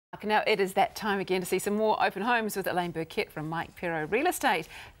Now it is that time again to see some more open homes with Allaine Burkett from Mike Pero Real Estate.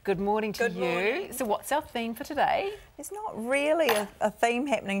 Good morning to you. Morning. So what's our theme for today? There's not really a theme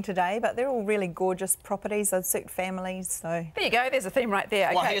happening today, but they're all really gorgeous properties that suit families. So there you go. There's a theme right there.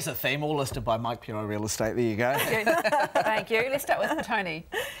 Okay. Well, here's a theme all listed by Mike Pero Real Estate. There you go. Thank you. Let's start with Tony.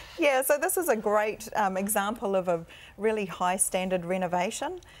 Yeah, so this is a great example of a really high standard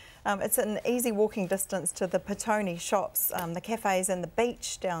renovation. It's an easy walking distance to the Petone shops, the cafes and the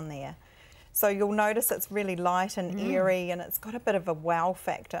beach down there. So you'll notice it's really light and airy and it's got a bit of a wow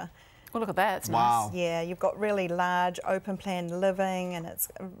factor. Well, look at that, it's wow. nice. Yeah, you've got really large open plan living and it's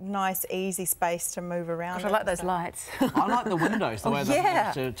a nice easy space to move around. Gosh, I like those lights. I like the windows, the way they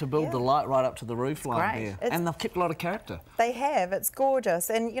managed to build the light right up to the roof line there. And they've kept a lot of character. They have, it's gorgeous.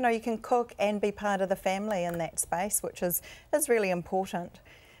 And you know, you can cook and be part of the family in that space, which is really important.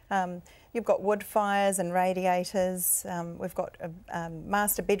 You've got wood fires and radiators. We've got a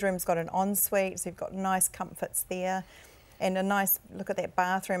master bedroom's got an ensuite, so you've got nice comforts there. And a nice look at that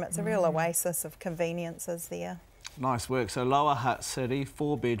bathroom. It's a real oasis of conveniences there. Nice work. So Lower Hutt City,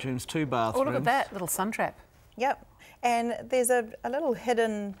 4 bedrooms, 2 bathrooms. Oh, look at that little sun trap. Yep. And there's a little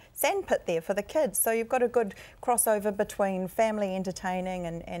hidden sandpit there for the kids. So you've got a good crossover between family entertaining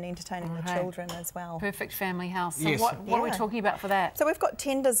and entertaining the children as well. Perfect family house. So yes. what are we talking about for that? So we've got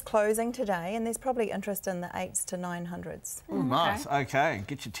tenders closing today and there's probably interest in the 8s to 900s. Oh, nice. Okay,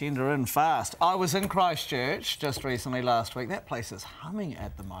 get your tender in fast. I was in Christchurch just recently last week. That place is humming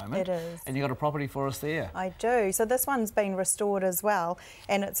at the moment. It is. And you got a property for us there. I do. So this one's been restored as well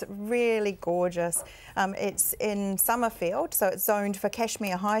and it's really gorgeous. It's in Summerfield, so it's zoned for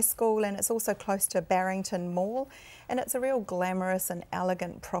Cashmere High School and it's also close to Barrington Mall and it's a real glamorous and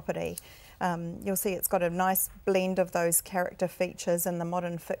elegant property. You'll see it's got a nice blend of those character features and the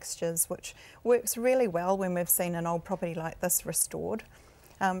modern fixtures, which works really well when we've seen an old property like this restored.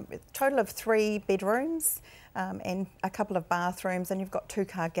 Total of 3 bedrooms and a couple of bathrooms, and you've got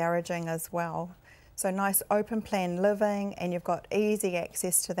 2-car garaging as well. So nice open plan living, and you've got easy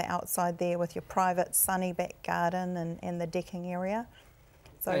access to the outside there with your private sunny back garden and the decking area.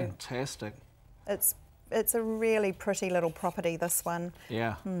 So fantastic. It's a really pretty little property, this one.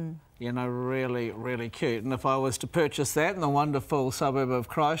 Yeah. You know, really, really cute. And if I was to purchase that in the wonderful suburb of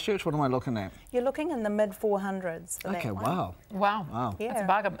Christchurch, what am I looking at? You're looking in the mid-400s for that one. Wow. Wow. Yeah. That's a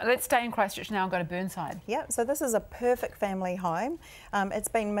bargain. Let's stay in Christchurch now and go to Burnside. Yeah, so this is a perfect family home. It's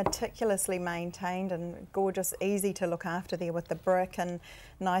been meticulously maintained and gorgeous, easy to look after there with the brick and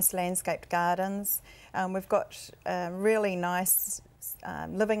nice landscaped gardens. We've got really nice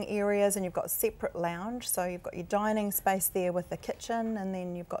living areas and you've got separate lounge, so you've got your dining space there with the kitchen and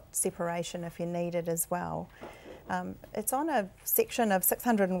then you've got separation if you need it as well. It's on a section of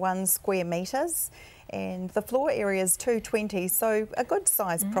 601 square metres and the floor area is 220, so a good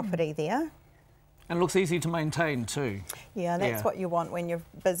sized property there. And looks easy to maintain too. Yeah, that's what you want when you're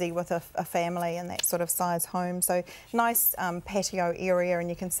busy with a family and that sort of size home. So nice patio area and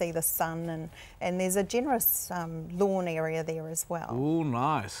you can see the sun and there's a generous lawn area there as well. Oh,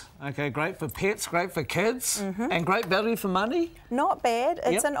 nice. Okay, great for pets, great for kids and great value for money. Not bad.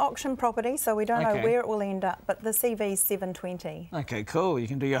 It's an auction property, so we don't know where it will end up, but the CV's 720. Okay, cool. You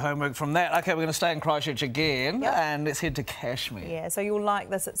can do your homework from that. Okay, we're going to stay in Christchurch again and let's head to Cashmere. Yeah, so you'll like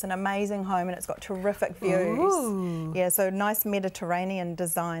this. It's an amazing home and it's got terrific views. Ooh. Yeah, so nice Mediterranean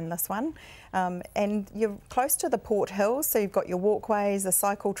design, this one. And you're close to the Port Hills, so you've got your walkways, the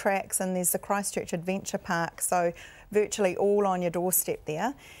cycle tracks, and there's the Christchurch Adventure Park, so virtually all on your doorstep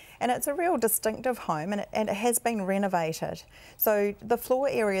there. And it's a real distinctive home and it has been renovated. So the floor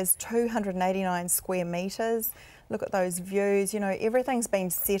area is 289 square metres. Look at those views, you know, everything's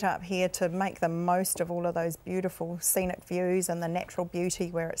been set up here to make the most of all of those beautiful scenic views and the natural beauty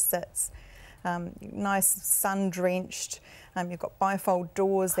where it sits. Nice sun-drenched, you've got bifold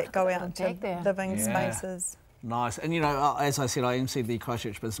doors that go out into living spaces. Nice. And, you know, as I said, I emceed the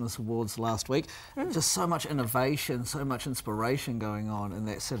Christchurch Business Awards last week. Just so much innovation, so much inspiration going on in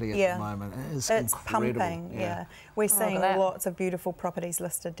that city at the moment. It's incredible. Pumping, yeah. We're seeing lots of beautiful properties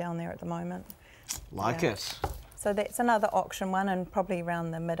listed down there at the moment. Like it. So that's another auction one and probably around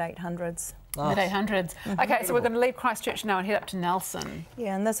the mid-800s. Mid-800s. Okay, so we're going to leave Christchurch now and head up to Nelson.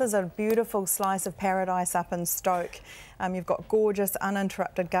 Yeah, and this is a beautiful slice of paradise up in Stoke. You've got gorgeous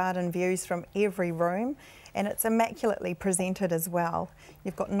uninterrupted garden views from every room and it's immaculately presented as well.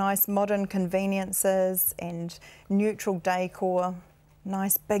 You've got nice modern conveniences and neutral decor.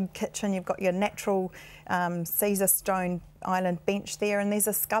 Nice big kitchen. You've got your natural Caesar stone island bench there, and there's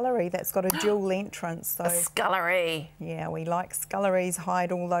a scullery that's got a dual entrance. So, a scullery. Yeah, we like sculleries,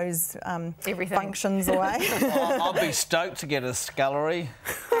 hide all those functions away. I'll be stoked to get a scullery.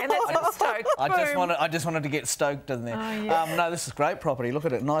 And stoked. I just wanted to get stoked in there. Oh, yeah. No, this is great property. Look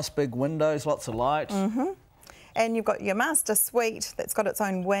at it, nice big windows, lots of light. And you've got your master suite that's got its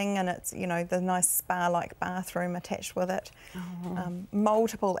own wing, and it's, you know, the nice spa-like bathroom attached with it.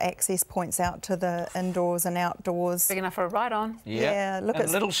 Multiple access points out to the indoors and outdoors. Big enough for a ride-on. Yeah, look, and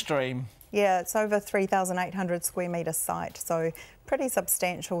it's a little stream. Yeah, it's over 3,800 square metre site, so pretty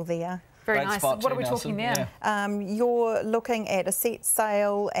substantial there. Very Great nice. spot What are too, we talking Nelson. there? You're looking at a set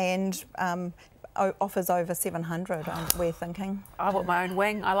sale and offers over 700, we're thinking. I want my own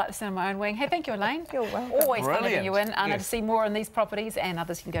wing. I like the sound of my own wing. Hey, thank you, Elaine. You're welcome. Always fun having you in. Brilliant. To see more on these properties and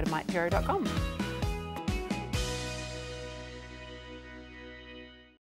others, you can go to mikepiro.com.